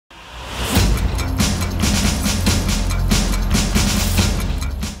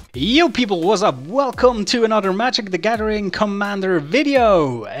Yo people, what's up? Welcome to another Magic the Gathering Commander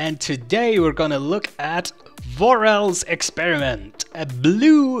video, and today we're gonna look at Vorel's Experiment, a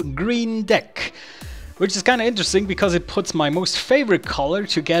blue-green deck, which is kind of interesting because it puts my most favorite color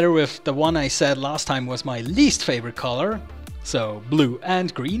together with the one I said last time was my least favorite color, so blue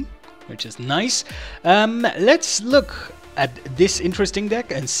and green, which is nice. Let's look at this interesting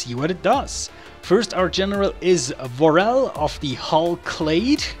deck and see what it does. First, our general is Vorel of the Hull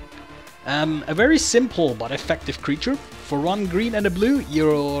Clade. A very simple but effective creature. For 1 green and a blue,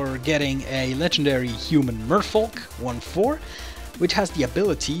 you're getting a legendary human merfolk, 1/4, which has the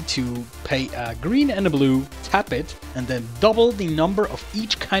ability to pay a green and a blue, tap it, and then double the number of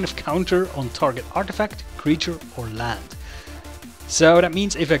each kind of counter on target artifact, creature, or land. So that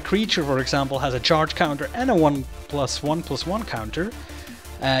means if a creature, for example, has a charge counter and a 1/1/1 counter,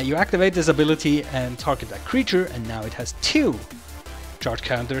 you activate this ability and target that creature, and now it has 2 charge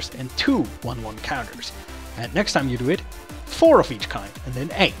counters and 2 1/1 counters. And next time you do it, 4 of each kind, and then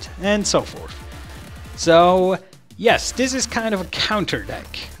 8, and so forth. So yes, this is kind of a counter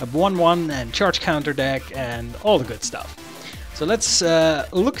deck, a 1/1 and charge counter deck, and all the good stuff. So let's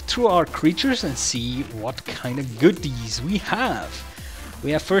look through our creatures and see what kind of goodies we have.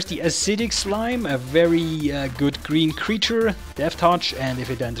 We have first the Acidic Slime, a very good green creature, Death Touch, and if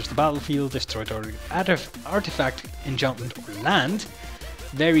it enters the battlefield, destroy target artifact, enchantment, or land.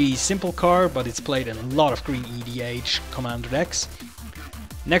 Very simple card, but it's played in a lot of green EDH commander decks.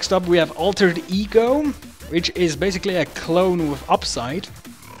 Next up we have Altered Ego, which is basically a clone with upside.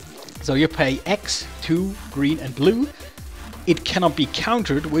 So you pay X, 2 green and blue. It cannot be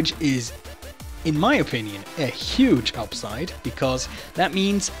countered, which is, in my opinion, a huge upside, because that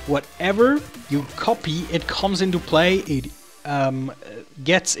means whatever you copy, it comes into play, it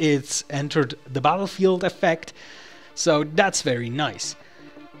gets its entered the battlefield effect, so that's very nice.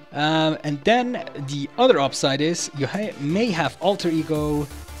 And then the other upside is you may have Alter Ego.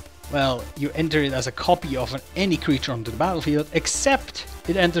 Well, you enter it as a copy of any creature onto the battlefield, except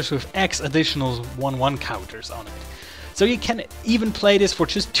it enters with X additional 1/1 counters on it. So you can even play this for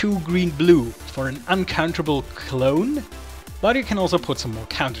just 2 green-blue for an uncounterable clone, but you can also put some more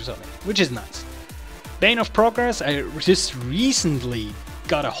counters on it, which is nice. Bane of Progress, I just recently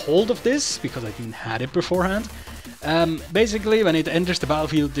got a hold of this because I didn't have it beforehand. Basically, when it enters the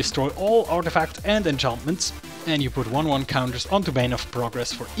battlefield, destroy all artifacts and enchantments, and you put 1/1 counters onto Bane of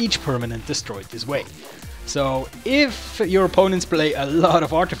Progress for each permanent destroyed this way. So if your opponents play a lot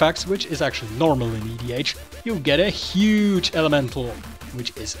of artifacts, which is actually normal in EDH, you get a huge elemental,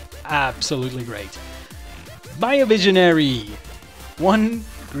 which is absolutely great. Biovisionary, 1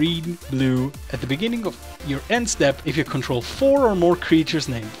 green blue. At the beginning of your end step, if you control 4 or more creatures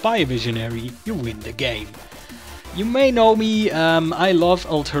named Biovisionary, you win the game. You may know me, I love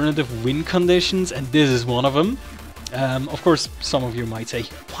alternative win conditions, and this is one of them. Of course, some of you might say,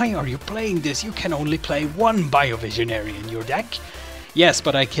 why are you playing this? You can only play 1 Biovisionary in your deck. Yes,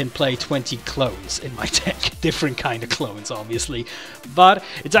 but I can play 20 clones in my deck. Different kind of clones, obviously. But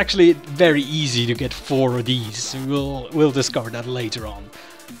it's actually very easy to get 4 of these. We'll discover that later on.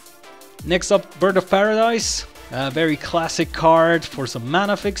 Next up, Bird of Paradise. A very classic card for some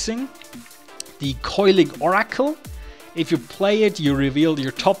mana fixing. The Coiling Oracle. If you play it, you reveal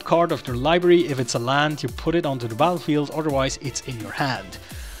your top card of your library. If it's a land, you put it onto the battlefield, otherwise it's in your hand.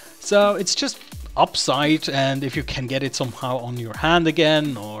 So it's just upside, and if you can get it somehow on your hand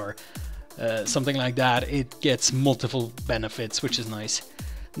again, or something like that, it gets multiple benefits, which is nice.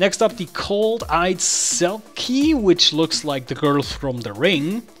 Next up, the Cold-Eyed Selkie, which looks like the girl from The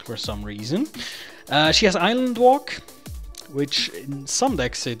Ring, for some reason. She has Island Walk, which in some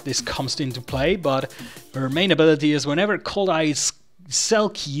decks this comes into play, but her main ability is whenever Cold-Eyed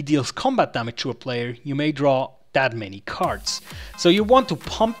Selkie deals combat damage to a player, you may draw that many cards. So you want to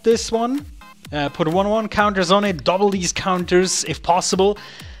pump this one, put 1/1 counters on it, double these counters if possible,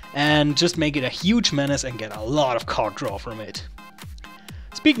 and just make it a huge menace and get a lot of card draw from it.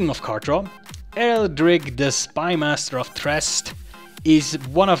 Speaking of card draw, Eldrig the Spymaster of Trest is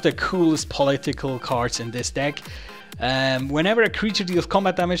one of the coolest political cards in this deck. Whenever a creature deals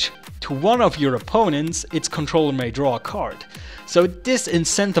combat damage to one of your opponents, its controller may draw a card. So this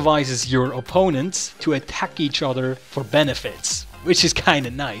incentivizes your opponents to attack each other for benefits, which is kind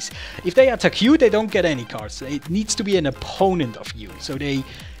of nice. If they attack you, they don't get any cards. It needs to be an opponent of you. So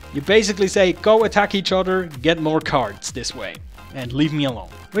you basically say, go attack each other, get more cards this way, and leave me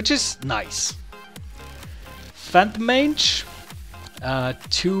alone, which is nice. Phantom Mage,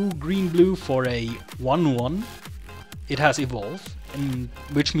 2 green-blue for a 1/1. It has Evolve,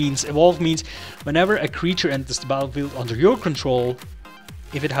 which means Evolve means whenever a creature enters the battlefield under your control,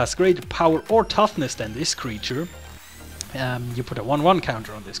 if it has greater power or toughness than this creature, you put a 1/1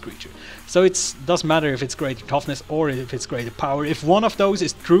 counter on this creature. So it doesn't matter if it's greater toughness or if it's greater power. If one of those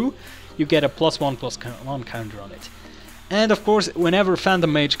is true, you get a +1/+1 counter on it. And of course, whenever Phantom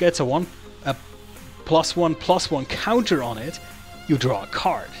Mage gets a +1/+1 counter on it, you draw a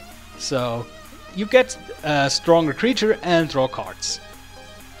card. So you get a stronger creature and draw cards.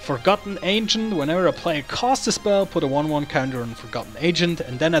 Forgotten Agent, whenever a player casts a spell, put a 1/1 counter on Forgotten Agent,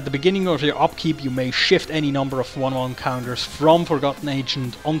 and then at the beginning of your upkeep you may shift any number of 1/1 counters from Forgotten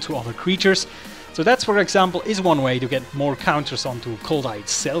Agent onto other creatures. So that's, for example, is one way to get more counters onto Cold-Eyed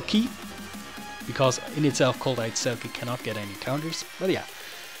Selkie, because in itself Cold-Eyed Selkie cannot get any counters, but yeah.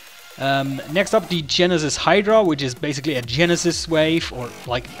 Next up, the Genesis Hydra, which is basically a Genesis wave, or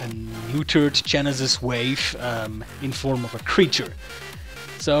like a neutered Genesis wave in form of a creature.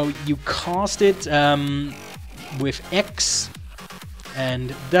 So you cast it with X,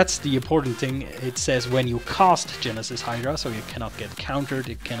 and that's the important thing. It says when you cast Genesis Hydra, so you cannot get countered,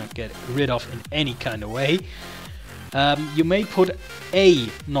 it cannot get rid of in any kind of way. You may put a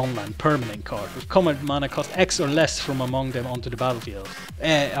non-land permanent card with common mana cost X or less from among them onto the battlefield.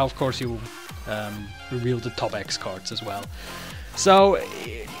 Of course you reveal the top X cards as well. So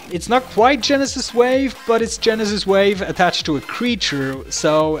it's not quite Genesis Wave, but it's Genesis Wave attached to a creature,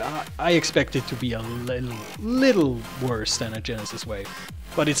 so I expect it to be a little worse than a Genesis Wave,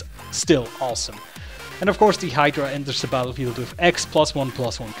 but it's still awesome. And of course the Hydra enters the battlefield with X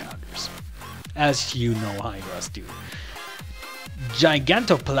 +1/+1 counters, as you know Hydras do.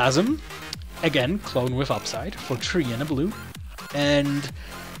 Gigantoplasm, again clone with upside for 3 and a blue, and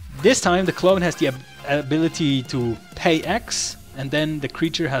this time the clone has the ability to pay X, and then the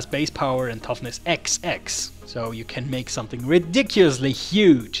creature has base power and toughness XX, so you can make something ridiculously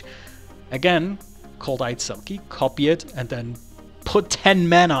huge. Again, Cold-Eyed Selkie, copy it and then put 10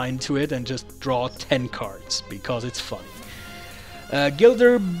 mana into it and just draw 10 cards, because it's funny.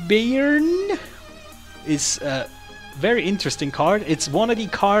 Gilderbairn is a very interesting card. It's one of the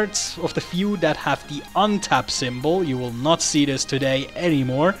cards of the few that have the untap symbol. You will not see this today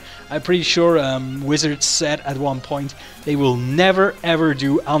anymore. I'm pretty sure Wizards said at one point they will never ever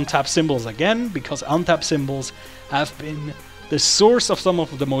do untap symbols again, because untap symbols have been the source of some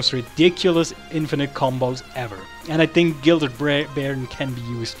of the most ridiculous infinite combos ever. And I think Gilderbairn can be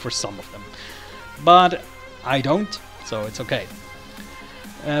used for some of them. But I don't, so it's okay.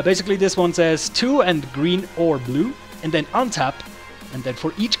 Basically this one says 2 and green or blue, and then untap, and then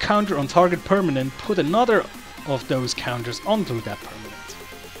for each counter on target permanent, put another of those counters onto that permanent.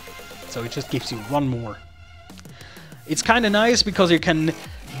 So it just gives you one more. It's kind of nice because you can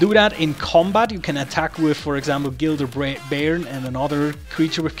do that in combat. You can attack with, for example, Gilderbairn and another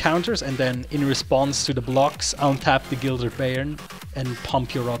creature with counters, and then in response to the blocks, untap the Gilderbairn and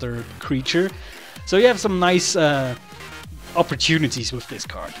pump your other creature. So you have some nice opportunities with this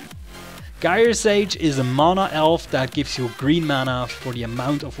card. Gyre Sage is a mana elf that gives you green mana for the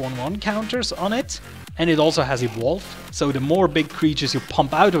amount of 1/1 counters on it, and it also has Evolve, so the more big creatures you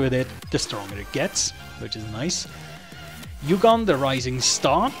pump out with it, the stronger it gets, which is nice. Yugon the Rising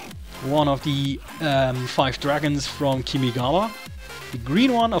Star, one of the 5 dragons from Kamigawa. The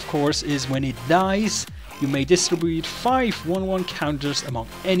green one, of course, is when it dies, you may distribute 5 1/1 counters among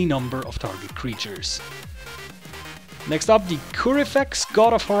any number of target creatures. Next up, the Curifex,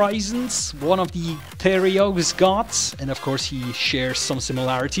 God of Horizons, one of the Therios gods, and of course he shares some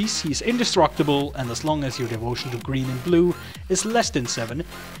similarities. He's indestructible, and as long as your devotion to green and blue is less than 7,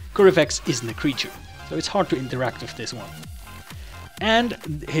 Curifex isn't a creature, so it's hard to interact with this one. And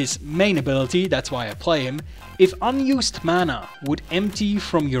his main ability, that's why I play him, if unused mana would empty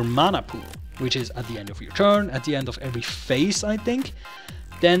from your mana pool, which is at the end of your turn, at the end of every phase I think,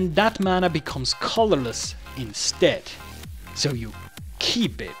 then that mana becomes colorless instead. So you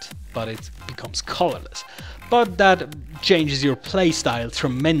keep it, but it becomes colorless. But that changes your playstyle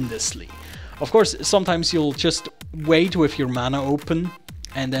tremendously. Of course, sometimes you'll just wait with your mana open,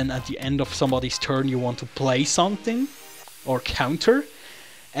 and then at the end of somebody's turn you want to play something or counter.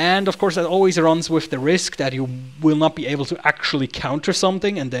 And of course that always runs with the risk that you will not be able to actually counter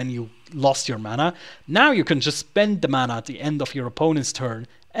something, and then you lost your mana. Now you can just spend the mana at the end of your opponent's turn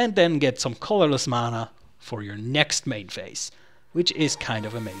and then get some colorless mana for your next main phase, which is kind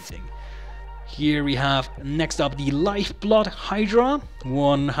of amazing. Here we have next up the Lifeblood Hydra,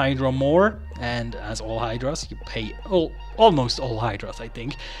 1 Hydra more, and as all Hydras, you pay almost all Hydras I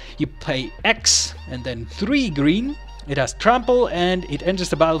think, you pay X and then 3 green. It has trample and it enters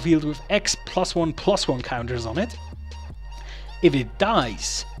the battlefield with X +1/+1 counters on it. If it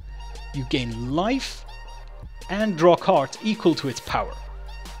dies, you gain life and draw cards equal to its power.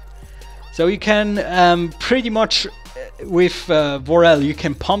 So you can pretty much, with Vorel, you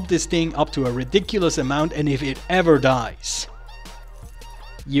can pump this thing up to a ridiculous amount, and if it ever dies,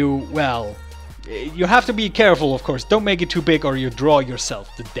 you have to be careful, of course. Don't make it too big or you draw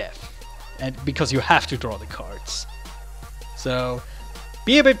yourself to death. And because you have to draw the cards. So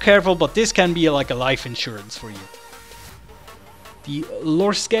be a bit careful, but this can be like a life insurance for you. The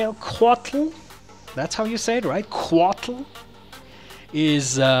lore scale Quatl, that's how you say it, right? Quatl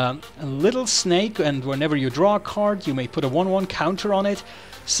is a little snake, and whenever you draw a card, you may put a 1/1 counter on it.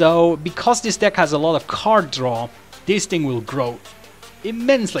 So because this deck has a lot of card draw, this thing will grow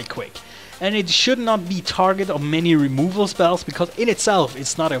immensely quick. And it should not be target of many removal spells, because in itself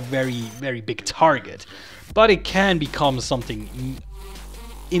it's not a very big target. But it can become something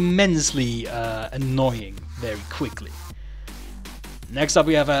immensely annoying very quickly. Next up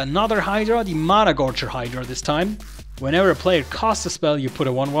we have another Hydra, the Mana Gorger Hydra this time. Whenever a player casts a spell, you put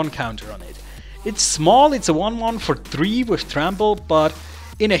a 1/1 counter on it. It's small, it's a 1/1 for 3 with trample, but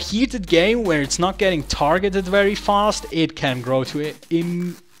in a heated game where it's not getting targeted very fast, it can grow to an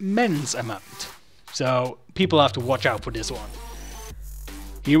immense amount. So people have to watch out for this one.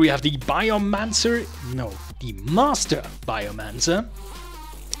 Here we have the Master Biomancer.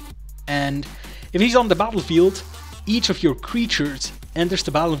 And if he's on the battlefield, each of your creatures enters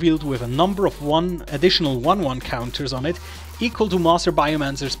the battlefield with a number of additional 1/1 counters on it, equal to Master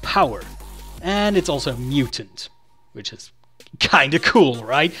Biomancer's power. And it's also a mutant, which is kinda cool,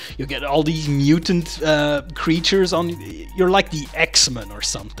 right? You get all these mutant creatures on. You're like the X-Men or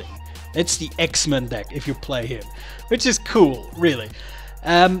something. It's the X-Men deck if you play him, which is cool, really.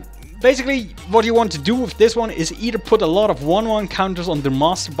 Basically, what you want to do with this one is either put a lot of 1/1 counters on the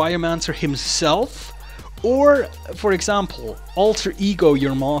Master Biomancer himself, or, for example, alter ego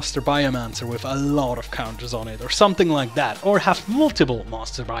your Master Biomancer with a lot of counters on it, or something like that, or have multiple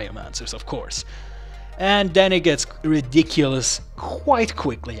Master Biomancers, of course. And then it gets ridiculous quite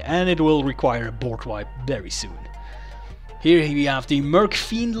quickly, and it will require a board wipe very soon. Here we have the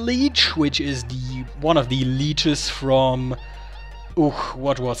Mercfiend Leech, which is one of the leeches from...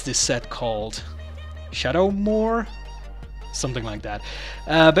 what was this set called? Shadowmoor? Something like that.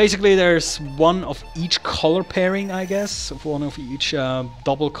 Basically there's one of each color pairing, I guess, of one of each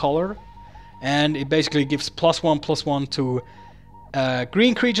double color. And it basically gives +1/+1 to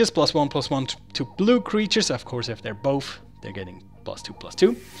green creatures, +1/+1 to blue creatures. Of course, if they're both, they're getting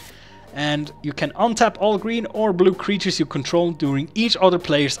 +2/+2. And you can untap all green or blue creatures you control during each other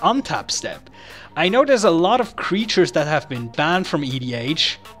player's untap step. I know there's a lot of creatures that have been banned from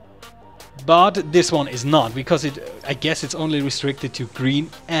EDH, but this one is not, because I guess it's only restricted to green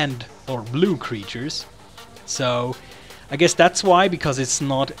and or blue creatures. So I guess that's why, because it's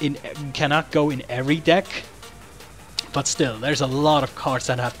cannot go in every deck. But still, there's a lot of cards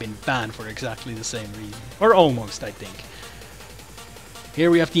that have been banned for exactly the same reason. Or almost, I think. Here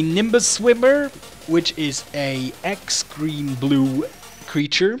we have the Nimbus Swimmer, which is a X-green-blue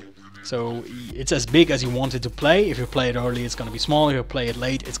creature. So it's as big as you want it to play. If you play it early, it's going to be small. If you play it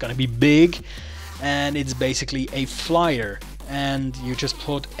late, it's going to be big. And it's basically a flyer. And you just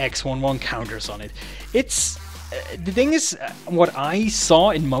put X/1/1 counters on it. The thing is, what I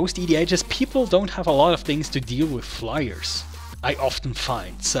saw in most EDHs, people don't have a lot of things to deal with flyers, I often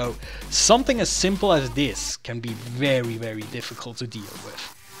find. So something as simple as this can be very difficult to deal with.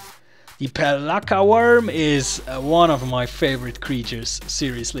 The Pelaka Worm is one of my favorite creatures,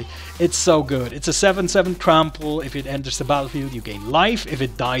 seriously. It's so good. It's a 7/7 trample. If it enters the battlefield, you gain life. If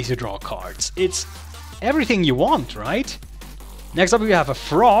it dies, you draw cards. It's everything you want, right? Next up we have a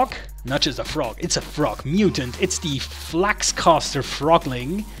frog. Not just a frog, it's a frog mutant. It's the Flaxcaster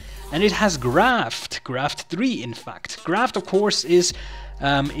Frogling, and it has Graft 3 in fact. Graft, of course, is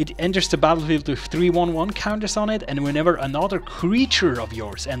it enters the battlefield with 3 1/1 counters on it, and whenever another creature of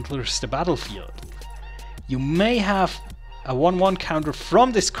yours enters the battlefield, you may have a 1/1 counter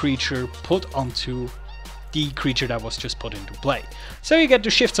from this creature put onto the creature that was just put into play. So you get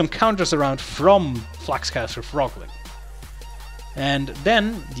to shift some counters around from Flaxcaster Frogling. And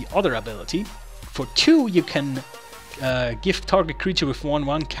then the other ability, for 2 you can give target creature with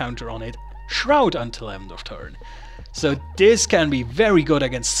 1/1 counter on it Shroud until end of turn. So this can be very good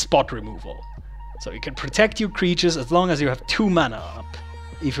against spot removal. So you can protect your creatures as long as you have 2 mana up.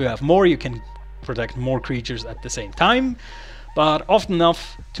 If you have more, you can protect more creatures at the same time. But often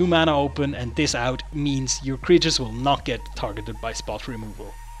enough, 2 mana open and this out means your creatures will not get targeted by spot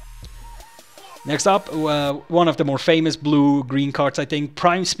removal. Next up, one of the more famous blue-green cards, I think,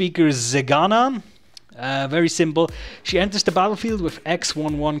 Prime Speaker Zegana. Very simple. She enters the battlefield with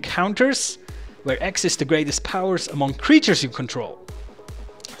X/1/1 counters, where X is the greatest powers among creatures you control.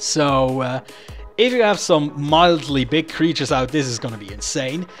 So if you have some mildly big creatures out, this is gonna be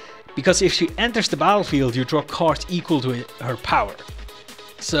insane. Because if she enters the battlefield, you draw cards equal to her power.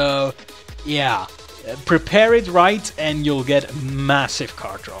 So yeah, prepare it right and you'll get massive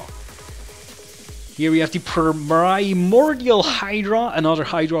card draw. Here we have the Primordial Hydra, another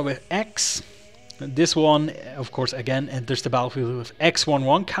Hydra with X. This one, of course, again enters the battlefield with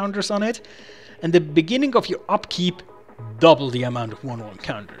X/1/1 counters on it. And the beginning of your upkeep, double the amount of 1/1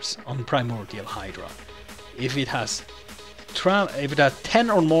 counters on Primordial Hydra. If it has 10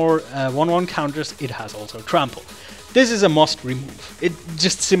 or more 1/1 counters, it has also Trample. This is a must remove. It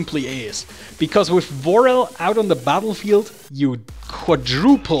just simply is. Because with Vorel out on the battlefield, you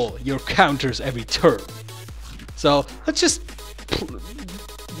quadruple your counters every turn. So let's just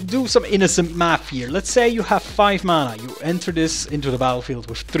do some innocent math here. Let's say you have 5 mana. You enter this into the battlefield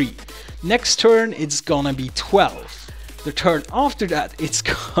with 3. Next turn, it's gonna be 12. The turn after that, it's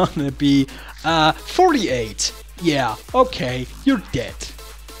gonna be 48. Yeah, okay, you're dead.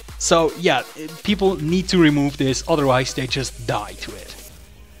 So yeah, people need to remove this, otherwise they just die to it.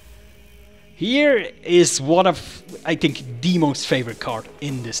 Here is one of, I think, the most favorite card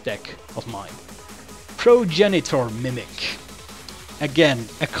in this deck of mine. Progenitor Mimic. Again,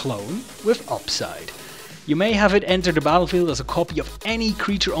 a clone with upside. You may have it enter the battlefield as a copy of any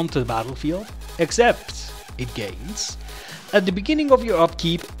creature onto the battlefield, except it gains. At the beginning of your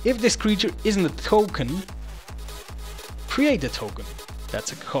upkeep, if this creature isn't a token, create a token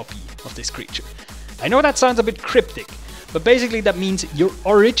that's a copy of this creature. I know that sounds a bit cryptic, but basically that means your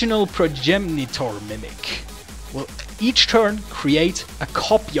original Progenitor Mimic will each turn create a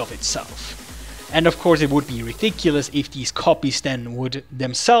copy of itself. And of course it would be ridiculous if these copies then would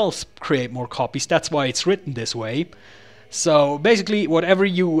themselves create more copies. That's why it's written this way. So basically whatever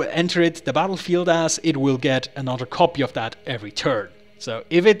you enter it the battlefield as, it will get another copy of that every turn. So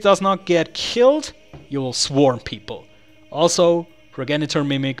if it does not get killed, you will swarm people. Also, Progenitor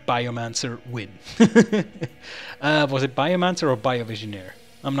Mimic, Biomancer win. Was it Biomancer or Biovisionaire?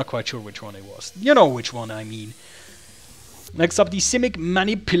 I'm not quite sure which one it was. You know which one I mean. Next up, the Simic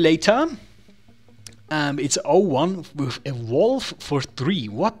Manipulator. It's 0/1 with Evolve for 3.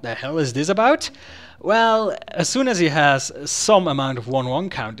 What the hell is this about? Well, as soon as it has some amount of 1/1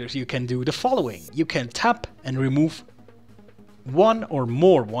 counters, you can do the following. You can tap and remove 1 or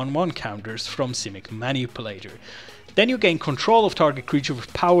more 1/1 counters from Simic Manipulator. Then you gain control of target creature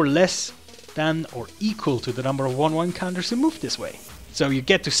with power less than or equal to the number of 1/1 counters removed this way. So you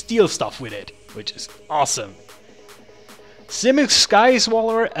get to steal stuff with it, which is awesome. Simic Sky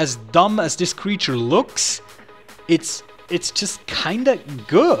Swallower, as dumb as this creature looks, it's just kinda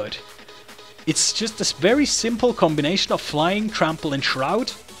good. It's just a very simple combination of flying, trample and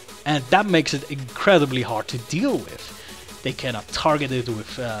shroud, and that makes it incredibly hard to deal with. They cannot target it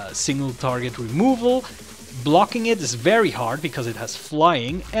with single target removal. Blocking it is very hard because it has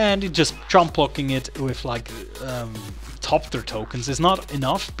flying, and just jump blocking it with like Topter tokens is not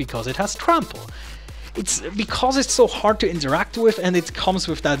enough because it has trample. It's because it's so hard to interact with and it comes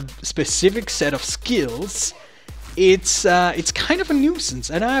with that specific set of skills. It's kind of a nuisance,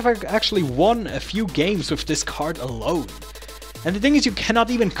 and I've actually won a few games with this card alone. And the thing is, you cannot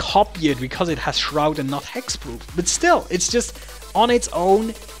even copy it because it has Shroud and not Hexproof. But still, it's just, on its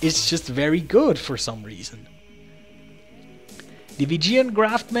own, it's just very good for some reason. The Vigian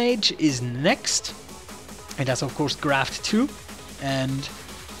Graft Mage is next. It has, of course, Graft 2. And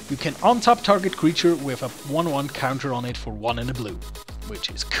you can untap target creature with a 1/1 counter on it for 1 and a blue. Which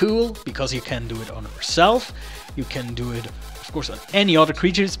is cool, because you can do it on yourself. You can do it, of course, on any other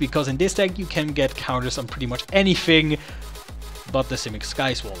creatures, because in this deck you can get counters on pretty much anything but the Simic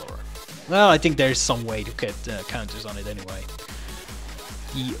Sky Swallower. Well, I think there's some way to get counters on it anyway.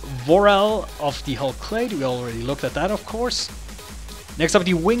 The Vorel of the Hulk Clade, we already looked at that, of course. Next up,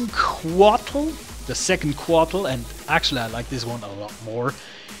 the Wing Quattle, the second Quattle, and actually I like this one a lot more.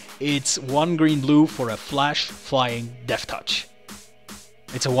 It's 1 green-blue for a flash, flying, Death Touch.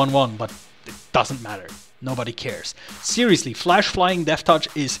 It's a 1/1, but it doesn't matter. Nobody cares. Seriously, flash, flying, Death Touch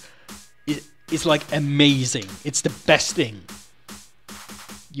is like amazing. It's the best thing.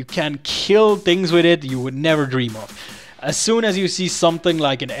 You can kill things with it you would never dream of. As soon as you see something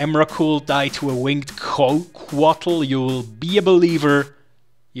like an Emrakul die to a winged Quattle, you will be a believer.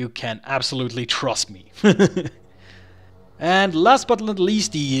 You can absolutely trust me. And last but not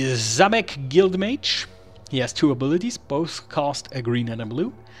least, the Zamek Guildmage. He has 2 abilities, both cost a green and a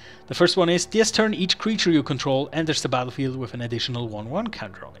blue. The first one is, this turn each creature you control enters the battlefield with an additional 1/1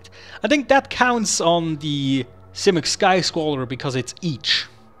 counter on it. I think that counts on the Simic Sky Swallower because it's each,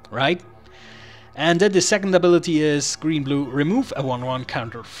 right? And then the second ability is green-blue, remove a 1/1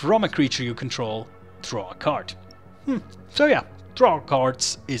 counter from a creature you control, draw a card. So yeah, draw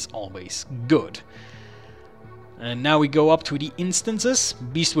cards is always good. And now we go up to the instances.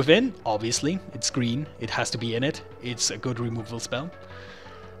 Beast Within, obviously, it's green, it has to be in it, it's a good removal spell.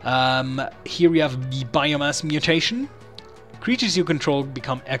 Here we have the Biomass Mutation. Creatures you control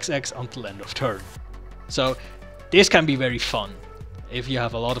become XX until end of turn. So this can be very fun. If you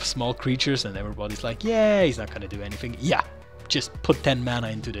have a lot of small creatures and everybody's like, yeah, he's not gonna do anything. Yeah, just put 10 mana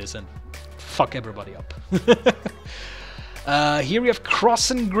into this and fuck everybody up. Here we have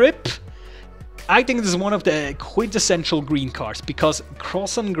Cross and Grip. I think this is one of the quintessential green cards, because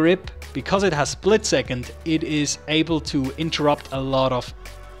Cross and Grip, because it has Split Second, it is able to interrupt a lot of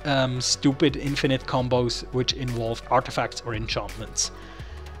stupid infinite combos which involve artifacts or enchantments.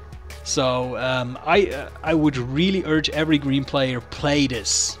 So I would really urge every green player play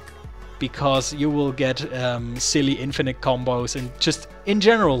this, because you will get silly infinite combos and just in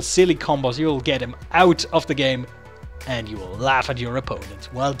general silly combos. You will get them out of the game and you will laugh at your opponent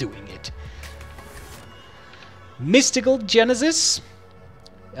while doing it. Mystical Genesis.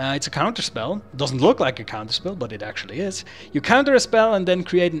 It's a counterspell. Doesn't look like a counterspell, but it actually is. You counter a spell and then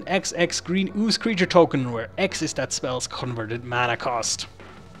create an XX green ooze creature token, where X is that spell's converted mana cost.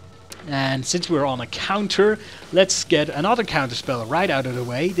 And since we're on a counter, let's get another counterspell right out of the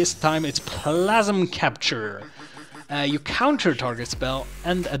way. This time it's Plasm Capture. You counter target spell,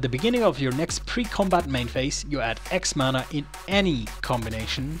 and at the beginning of your next pre-combat main phase, you add X mana in any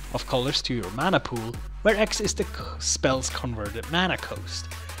combination of colors to your mana pool, where X is the spell's converted mana cost.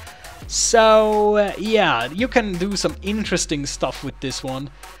 So yeah, you can do some interesting stuff with this one.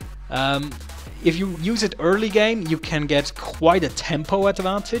 If you use it early game, you can get quite a tempo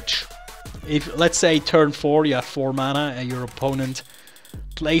advantage. If, let's say, turn 4, you have 4 mana, and your opponent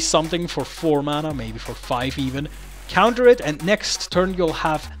plays something for 4 mana, maybe for 5 even, counter it, and next turn you'll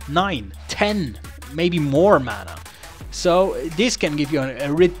have 9, 10, maybe more mana. So this can give you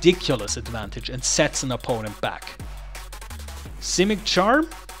a ridiculous advantage and sets an opponent back. Simic Charm.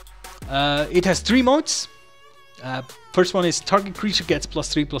 It has 3 modes. First one is target creature gets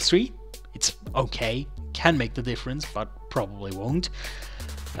 +3/+3. It's okay, can make the difference, but probably won't.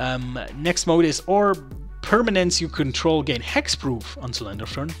 Next mode is or permanents you control gain hexproof until end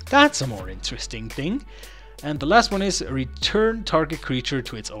of turn. That's a more interesting thing. And the last one is return target creature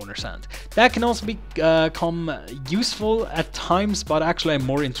to its owner's hand. That can also become useful at times, but actually I'm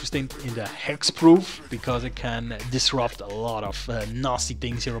more interested in the hexproof, because it can disrupt a lot of nasty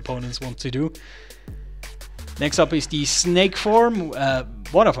things your opponents want to do. Next up is the snake form,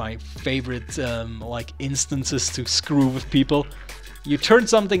 one of my favorite like instances to screw with people. You turn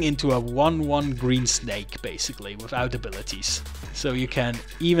something into a 1/1 green snake, basically, without abilities. So you can,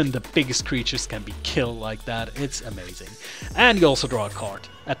 even the biggest creatures can be killed like that. It's amazing. And you also draw a card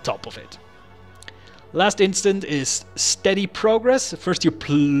at top of it. Last instant is Steady Progress. First you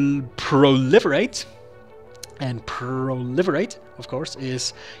proliferate. And proliferate, of course,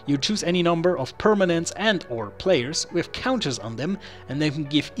 is you choose any number of permanents and or players with counters on them, and they can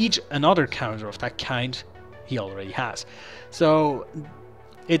give each another counter of that kind he already has. So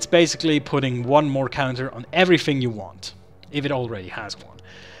it's basically putting one more counter on everything you want, if it already has one.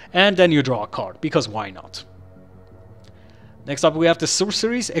 And then you draw a card, because why not? Next up we have the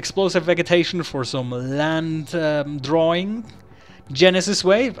sorceries, Explosive Vegetation for some land drawing. Genesis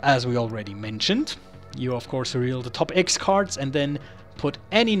Wave, as we already mentioned. You of course reveal the top X cards and then put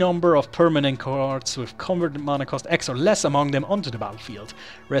any number of permanent cards with converted mana cost X or less among them onto the battlefield.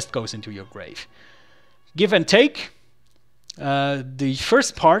 Rest goes into your grave. Give and Take. The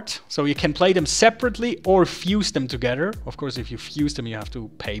first part, so you can play them separately or fuse them together. Of course, if you fuse them, you have to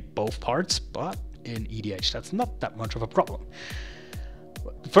pay both parts, but in EDH, that's not that much of a problem.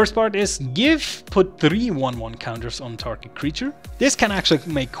 The first part is give, put 3 1/1 counters on target creature. This can actually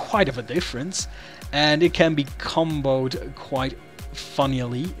make quite of a difference, and it can be comboed quite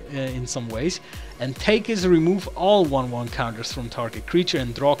funnily in some ways. And Take is remove all 1/1 counters from target creature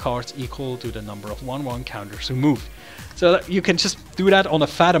and draw cards equal to the number of 1/1 counters removed. So that you can just do that on a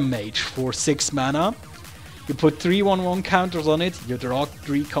Phantom Mage for 6 mana. You put 3 1/1 counters on it, you draw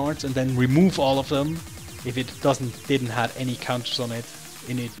 3 cards and then remove all of them. If it didn't have any counters on it,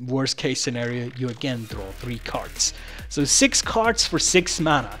 in a worst case scenario, you again draw 3 cards. So 6 cards for 6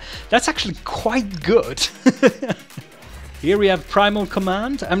 mana. That's actually quite good. Here we have Primal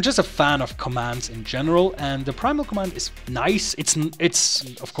Command. I'm just a fan of commands in general, and the Primal Command is nice. It's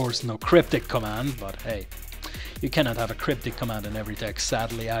of course no cryptic command, but hey, you cannot have a cryptic command in every deck,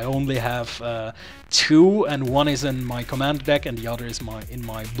 sadly. I only have 2, and one is in my command deck and the other is in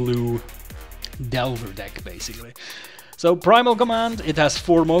my blue Delver deck, basically. So Primal Command, it has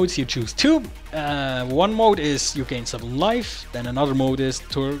 4 modes, you choose 2. One mode is you gain 7 life, then another mode is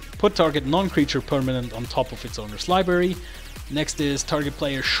to put target non-creature permanent on top of its owner's library. Next is target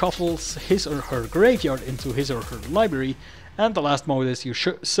player shuffles his or her graveyard into his or her library. And the last mode is you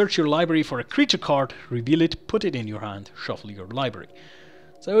search your library for a creature card, reveal it, put it in your hand, shuffle your library.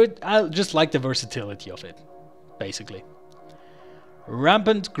 So I just like the versatility of it, basically.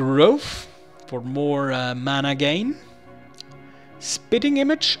 Rampant Growth for more mana gain. Spitting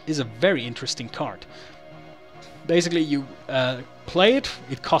Image is a very interesting card. Basically, you play it,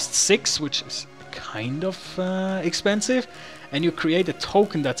 it costs 6, which is kind of expensive, and you create a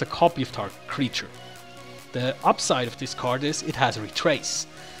token that's a copy of target creature. The upside of this card is it has Retrace,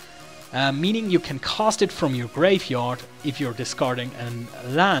 meaning you can cast it from your graveyard if you're discarding a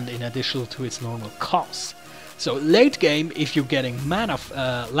land in addition to its normal cost. So late game, if you're getting mana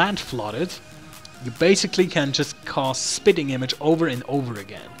land flooded, you basically can just cast Spitting Image over and over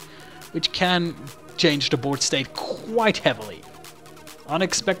again, which can change the board state quite heavily.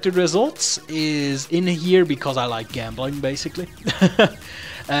 Unexpected Results is in here because I like gambling, basically.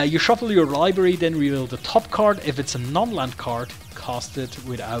 You shuffle your library, then reveal the top card. If it's a non-land card, cast it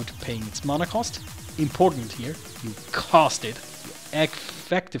without paying its mana cost. Important here, you cast it, you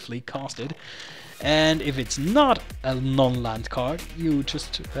effectively cast it. And if it's not a non-land card, you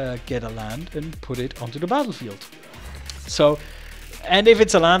just get a land and put it onto the battlefield. So, and if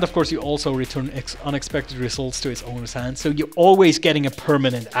it's a land, of course, you also return unexpected results to its owner's hand. So you're always getting a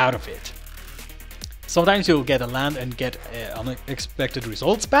permanent out of it. Sometimes you'll get a land and get unexpected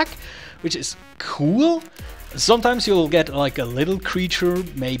results back, which is cool. Sometimes you'll get like a little creature,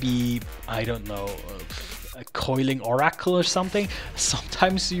 maybe, I don't know, a Coiling Oracle or something.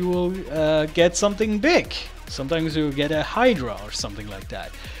 Sometimes you will get something big. Sometimes you'll get a Hydra or something like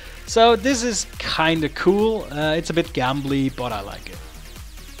that. So this is kind of cool. It's a bit gambly, but I like it.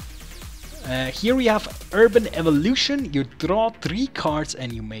 Here we have Urban Evolution. You draw 3 cards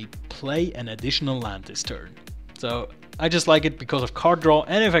and you may play an additional land this turn. So I just like it because of card draw,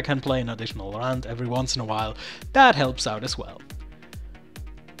 and if I can play an additional land every once in a while, that helps out as well.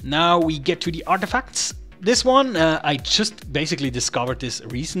 Now we get to the artifacts. This one, I just basically discovered this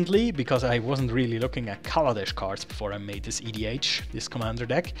recently because I wasn't really looking at Kaladesh cards before I made this EDH, this commander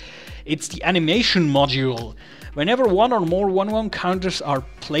deck. It's the animation module. Whenever one or more 1/1 counters are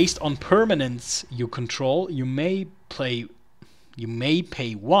placed on permanents you control, you may pay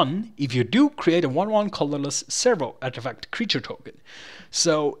 1. If you do, create a 1/1 colorless servo artifact creature token.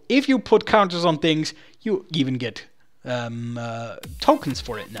 So if you put counters on things, you even get tokens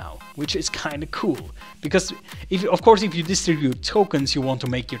for it now, which is kind of cool, because of course if you distribute tokens you want to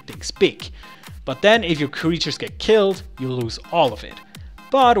make your things big, but then if your creatures get killed you lose all of it.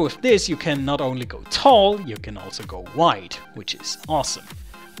 But with this you can not only go tall, you can also go wide, which is awesome.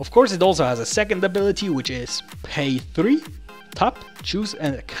 Of course it also has a second ability, which is pay 3, tap, choose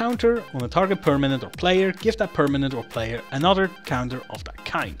a counter on a target permanent or player, give that permanent or player another counter of that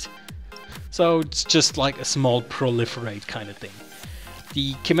kind. So it's just like a small proliferate kind of thing.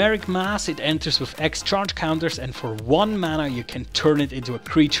 The Chimeric Mass, it enters with X charge counters, and for 1 mana you can turn it into a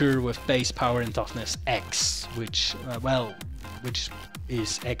creature with base power and toughness X, which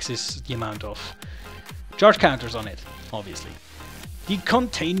is X is the amount of charge counters on it, obviously. The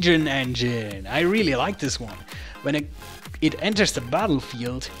Contagion Engine, I really like this one. When it enters the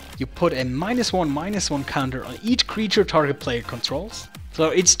battlefield, you put a -1/-1 counter on each creature target player controls. So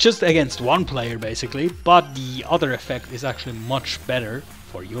it's just against 1 player basically, but the other effect is actually much better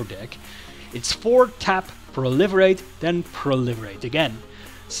for your deck. It's 4 tap, proliferate, then proliferate again.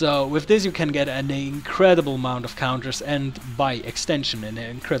 So with this you can get an incredible amount of counters, and by extension an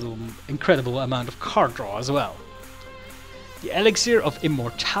incredible amount of card draw as well. The Elixir of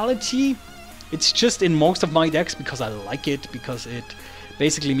Immortality, it's just in most of my decks because I like it, because it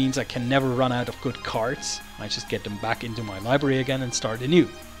basically means I can never run out of good cards. I just get them back into my library again and start anew.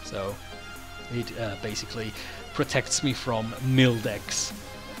 So it basically protects me from mill decks,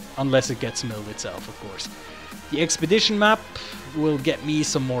 unless it gets milled itself, of course. The Expedition Map will get me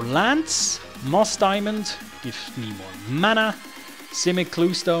some more lands. Moss Diamond gives me more mana. Simic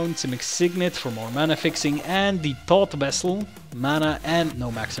Cluestone, Simic Signet for more mana fixing, and the Thought Vessel, mana and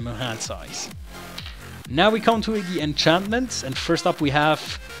no maximum hand size. Now we come to the enchantments, and first up we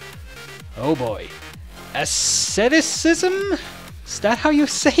have, oh boy, Asceticism? Is that how you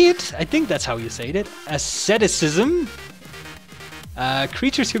say it? I think that's how you say it. Asceticism.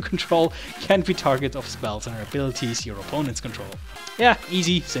 Creatures you control can't be target of spells and abilities your opponents control. Yeah,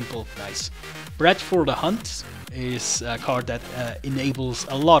 easy, simple, nice. Bread for the Hunt. is a card that enables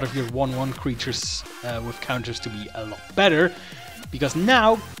a lot of your 1/1 creatures with counters to be a lot better, because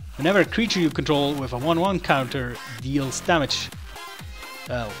now whenever a creature you control with a 1/1 counter deals damage,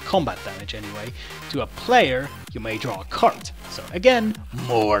 combat damage anyway, to a player, you may draw a card. So again,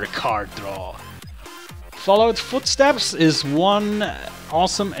 more card draw. Followed Footsteps is one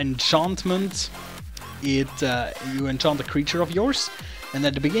awesome enchantment. You enchant a creature of yours, and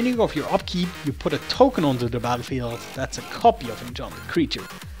at the beginning of your upkeep you put a token onto the battlefield that's a copy of enchanted creature.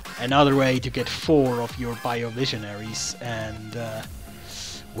 Another way to get 4 of your Bio-Visionaries and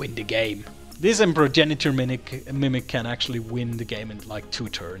win the game. This and Progenitor Mimic can actually win the game in like 2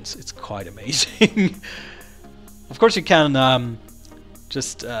 turns. It's quite amazing. Of course you can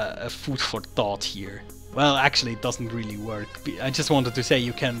just a food for thought here. Well, actually it doesn't really work. I just wanted to say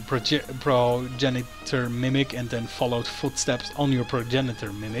you can Progenitor Mimic and then followed Footsteps on your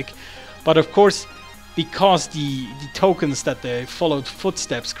Progenitor Mimic. But of course, because the tokens that the followed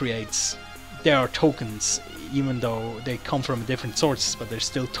Footsteps creates, they are tokens, even though they come from different sources, but they're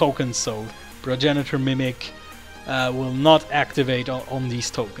still tokens, so Progenitor Mimic will not activate on these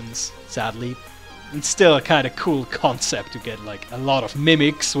tokens, sadly. It's still a kind of cool concept to get like a lot of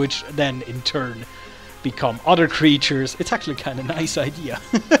mimics, which then in turn become other creatures. It's actually kind of nice idea.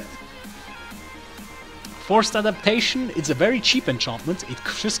 Forced Adaptation, it's a very cheap enchantment. It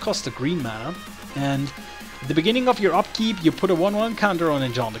just costs a green mana, and at the beginning of your upkeep you put a 1/1 counter on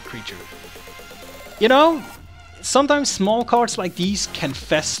enchanted creature. You know, sometimes small cards like these can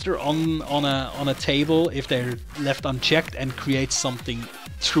fester on a table if they're left unchecked and create something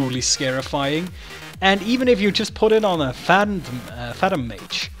truly scarifying. And even if you just put it on a Phantom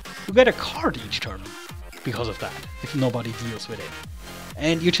Mage, you get a card each turn because of that, if nobody deals with it.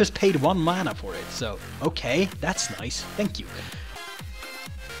 And you just paid 1 mana for it, so okay, that's nice, thank you.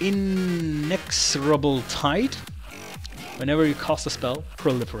 Inexorable Tide. Whenever you cast a spell,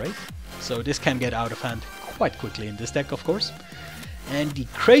 proliferate. So this can get out of hand quite quickly in this deck, of course. And the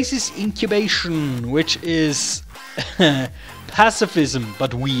Crisis Incubation, which is pacifism,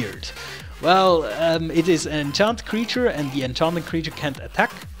 but weird. Well, it is an enchanted creature, and the enchanted creature can't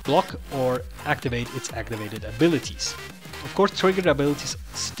attack, block, or activate its activated abilities. Of course, triggered abilities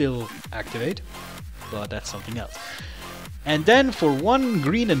still activate, but that's something else. And then for 1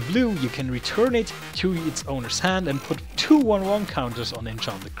 green and blue, you can return it to its owner's hand and put 2 1/1 counters on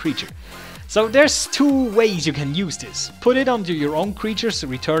enchanted creature. So there's 2 ways you can use this. Put it onto your own creatures,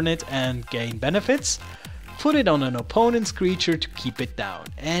 return it and gain benefits. Put it on an opponent's creature to keep it down.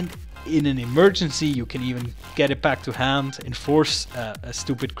 And in an emergency, you can even get it back to hand, enforce a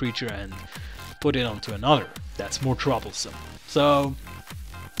stupid creature and put it onto another. That's more troublesome. So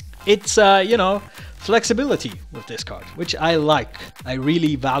it's, you know, flexibility with this card, which I like. I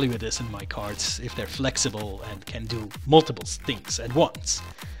really value this in my cards, if they're flexible and can do multiple things at once.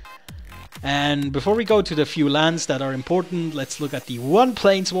 And before we go to the few lands that are important, let's look at the one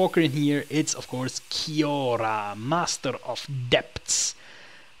Planeswalker in here. It's of course Kiora, Master of Depths.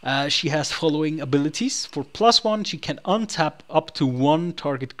 She has following abilities. For +1, she can untap up to 1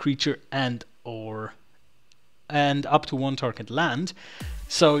 target creature and up to 1 target land.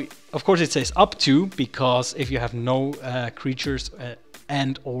 So of course it says up to, because if you have no creatures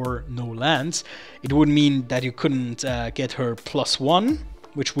and or no lands, it would mean that you couldn't get her +1,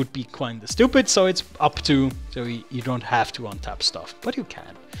 which would be kind of stupid. So it's up to, so you don't have to untap stuff, but you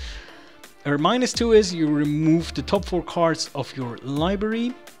can. Her -2 is you remove the top 4 cards of your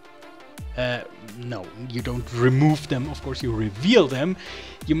library. No, you don't remove them, of course you reveal them.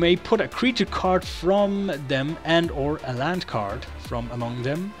 You may put a creature card from them and or a land card from among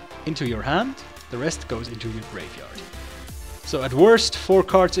them into your hand. The rest goes into your graveyard. So at worst 4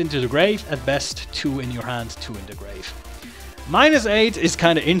 cards into the grave, at best 2 in your hand, 2 in the grave. -8 is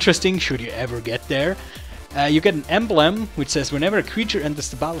kind of interesting should you ever get there. You get an emblem which says whenever a creature enters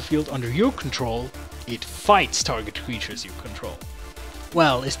the battlefield under your control, it fights target creatures you control.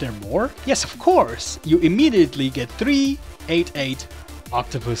 Well, is there more? Yes, of course! You immediately get 3 8/8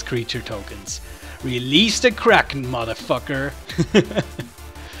 octopus creature tokens. Release the Kraken, motherfucker!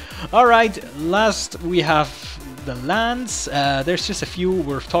 Alright, last we have the lands. There's just a few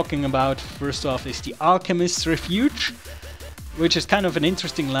worth talking about. First off is the Alchemist's Refuge, which is kind of an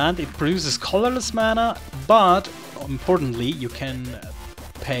interesting land. It produces colorless mana, but importantly you can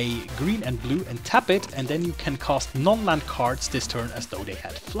pay green and blue and tap it, and then you can cast non-land cards this turn as though they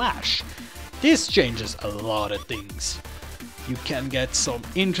had flash. This changes a lot of things. You can get some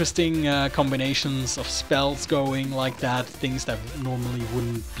interesting combinations of spells going like that, things that normally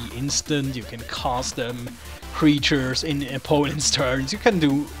wouldn't be instant. You can cast them, creatures in opponent's turns. You can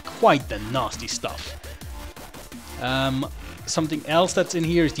do quite the nasty stuff. Something else that's in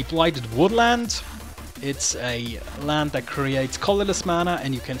here is the Blighted Woodland. It's a land that creates colorless mana,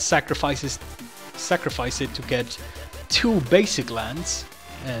 and you can sacrifice it to get 2 basic lands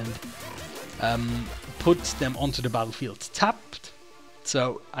and put them onto the battlefield tapped.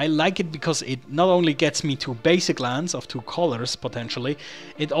 So I like it because it not only gets me 2 basic lands of 2 colors potentially,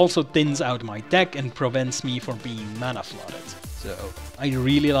 it also thins out my deck and prevents me from being mana flooded. So I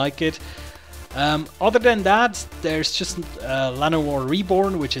really like it. Other than that, there's just Llanowar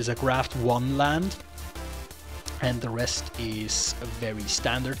Reborn, which is a Graft 1 land. And the rest is very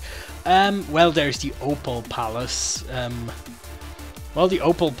standard. Well, there's the Opal Palace. Well, the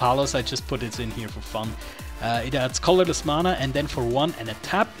Opal Palace, I just put it in here for fun. It adds colorless mana, and then for 1 and a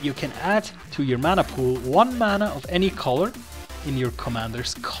tap, you can add to your mana pool 1 mana of any color in your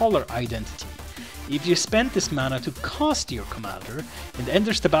commander's color identity. If you spend this mana to cast your commander, it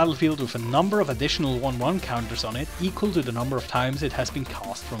enters the battlefield with a number of additional 1/1 counters on it, equal to the number of times it has been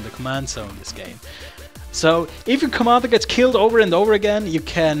cast from the command zone this game. So, if your commander gets killed over and over again, you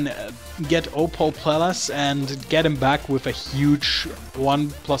can get Opal Palace and get him back with a huge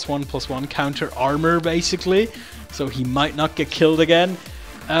 1+1/+1 counter armor, basically. So he might not get killed again.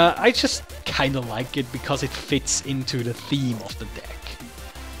 I just kind of like it because it fits into the theme of the deck.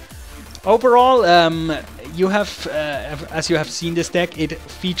 Overall, you have, as you have seen this deck, it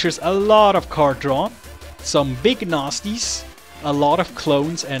features a lot of card draw, some big nasties, a lot of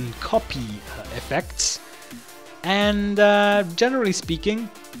clones and copy effects, and generally speaking,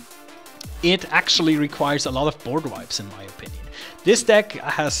 it actually requires a lot of board wipes in my opinion. This deck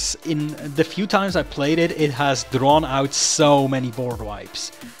has, in the few times I played it, it has drawn out so many board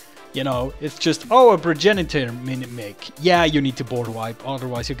wipes. You know, it's just, oh, a Progenitor Mimic. Yeah, you need to board wipe,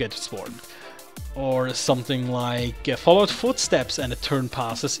 otherwise you get swarmed. Or something like Followed Footsteps and a turn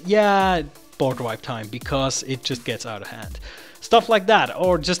passes. Yeah, board wipe time, because it just gets out of hand. Stuff like that,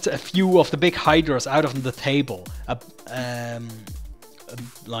 or just a few of the big Hydras out of the table.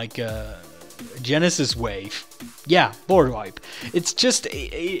 Like a Genesis Wave. Yeah, board wipe. It's just,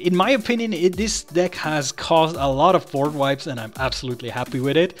 in my opinion, this deck has caused a lot of board wipes, and I'm absolutely happy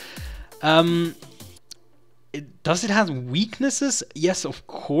with it. Does it have weaknesses? Yes, of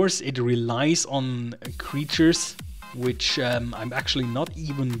course. It relies on creatures, which I'm actually not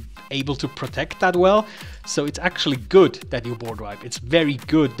even able to protect that well. So it's actually good that you board wipe. It's very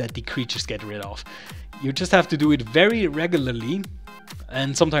good that the creatures get rid of. You just have to do it very regularly,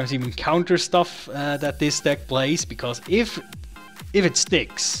 and sometimes even counter stuff that this deck plays, because if it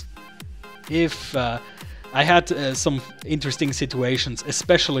sticks, I had some interesting situations,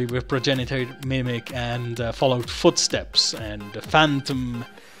 especially with Progenitor Mimic and Followed Footsteps and Phantom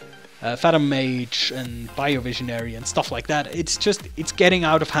Mage and Biovisionary and stuff like that. It's getting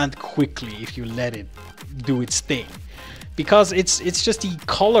out of hand quickly if you let it do its thing. Because it's just the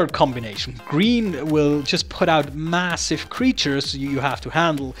color combination. Green will just put out massive creatures you have to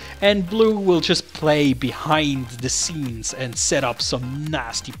handle, and blue will just play behind the scenes and set up some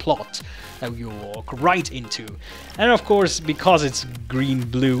nasty plot that you walk right into. And of course, because it's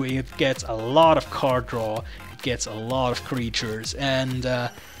green-blue, it gets a lot of card draw, it gets a lot of creatures, and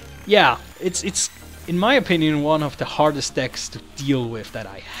yeah, it's in my opinion one of the hardest decks to deal with that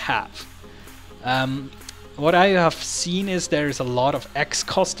I have. What I have seen is there's a lot of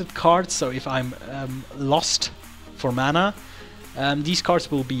X-costed cards, so if I'm lost for mana, these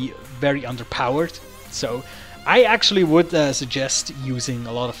cards will be very underpowered. So I actually would suggest using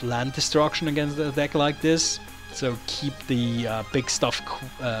a lot of land destruction against a deck like this. So keep the big stuff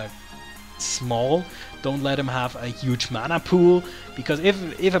small. Don't let him have a huge mana pool, because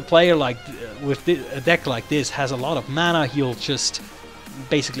if a player like with a deck like this has a lot of mana, he'll just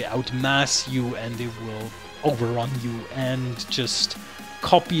basically outmass you, and it will overrun you and just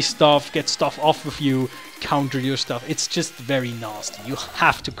copy stuff, get stuff off of you, counter your stuff. It's just very nasty. You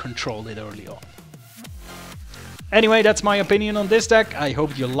have to control it early on. Anyway, that's my opinion on this deck. I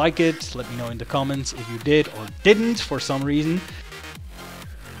hope you like it. Let me know in the comments if you did or didn't for some reason.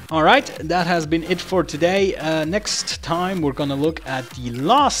 Alright, that has been it for today. Next time we're gonna look at the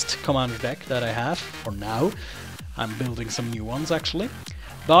last commander deck that I have for now. I'm building some new ones actually.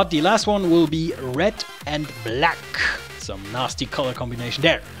 But the last one will be red and black. Some nasty color combination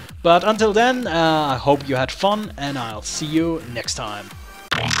there. But until then, I hope you had fun, and I'll see you next time.